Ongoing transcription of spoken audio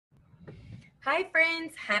Hi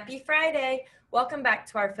friends, happy Friday. Welcome back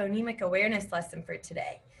to our phonemic awareness lesson for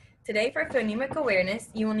today. Today for phonemic awareness,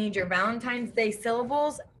 you will need your Valentine's Day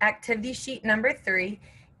syllables, activity sheet number 3,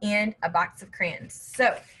 and a box of crayons.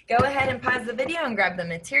 So go ahead and pause the video and grab the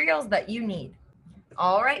materials that you need.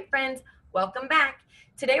 All right friends, welcome back.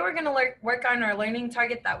 Today we're going to work on our learning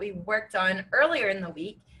target that we worked on earlier in the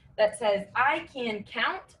week that says, I can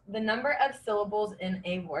count the number of syllables in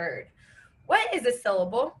a word. What is a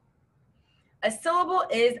syllable? A syllable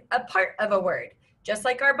is a part of a word. Just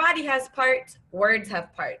like our body has parts, words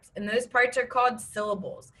have parts, and those parts are called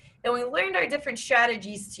syllables. And we learned our different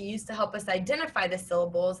strategies to use to help us identify the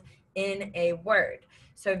syllables in a word.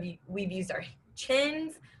 So we've used our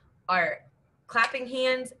chins, our clapping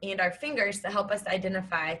hands, and our fingers to help us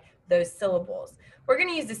identify those syllables. We're going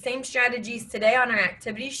to use the same strategies today on our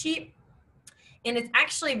activity sheet, and it's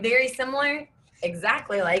actually very similar,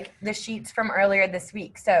 exactly like the sheets from earlier this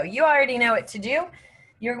week. So you already know what to do.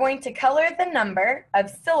 You're going to color the number of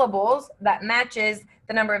syllables that matches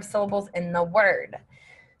the number of syllables in the word.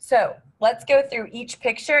 So let's go through each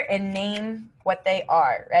picture and name what they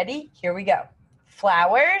are. Ready? Here we go.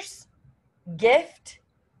 Flowers, gift,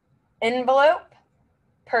 envelope,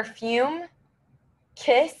 perfume,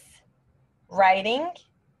 kiss, writing,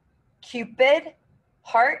 Cupid,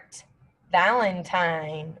 heart,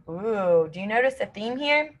 Valentine. Ooh, do you notice a theme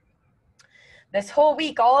here? This whole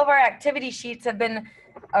week, all of our activity sheets have been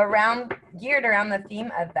geared around the theme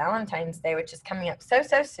of Valentine's Day, which is coming up so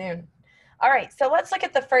soon. All right, so let's look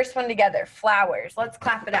at the first one together. Flowers. Let's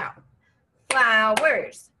clap it out.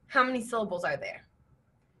 Flowers. How many syllables are there?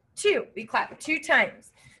 2. We clap 2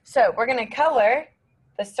 times. So we're going to color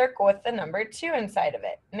the circle with the number 2 inside of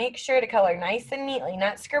it. Make sure to color nice and neatly,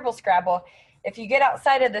 not scribble scrabble. If you get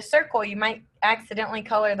outside of the circle, you might accidentally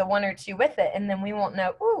color the 1 or 2 with it, and then we won't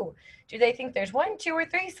know, ooh, do they think there's 1, 2, or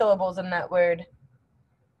 3 syllables in that word?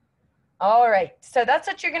 All right, so that's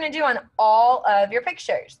what you're going to do on all of your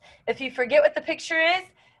pictures. If you forget what the picture is,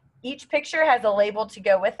 each picture has a label to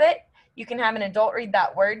go with it. You can have an adult read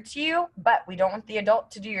that word to you, but we don't want the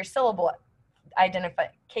adult to do your syllable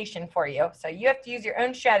identification for you. So you have to use your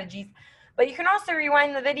own strategies, but you can also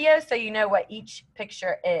rewind the video so you know what each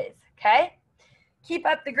picture is, okay? Keep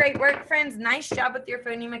up the great work, friends. Nice job with your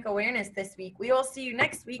phonemic awareness this week. We will see you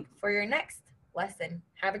next week for your next lesson.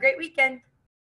 Have a great weekend.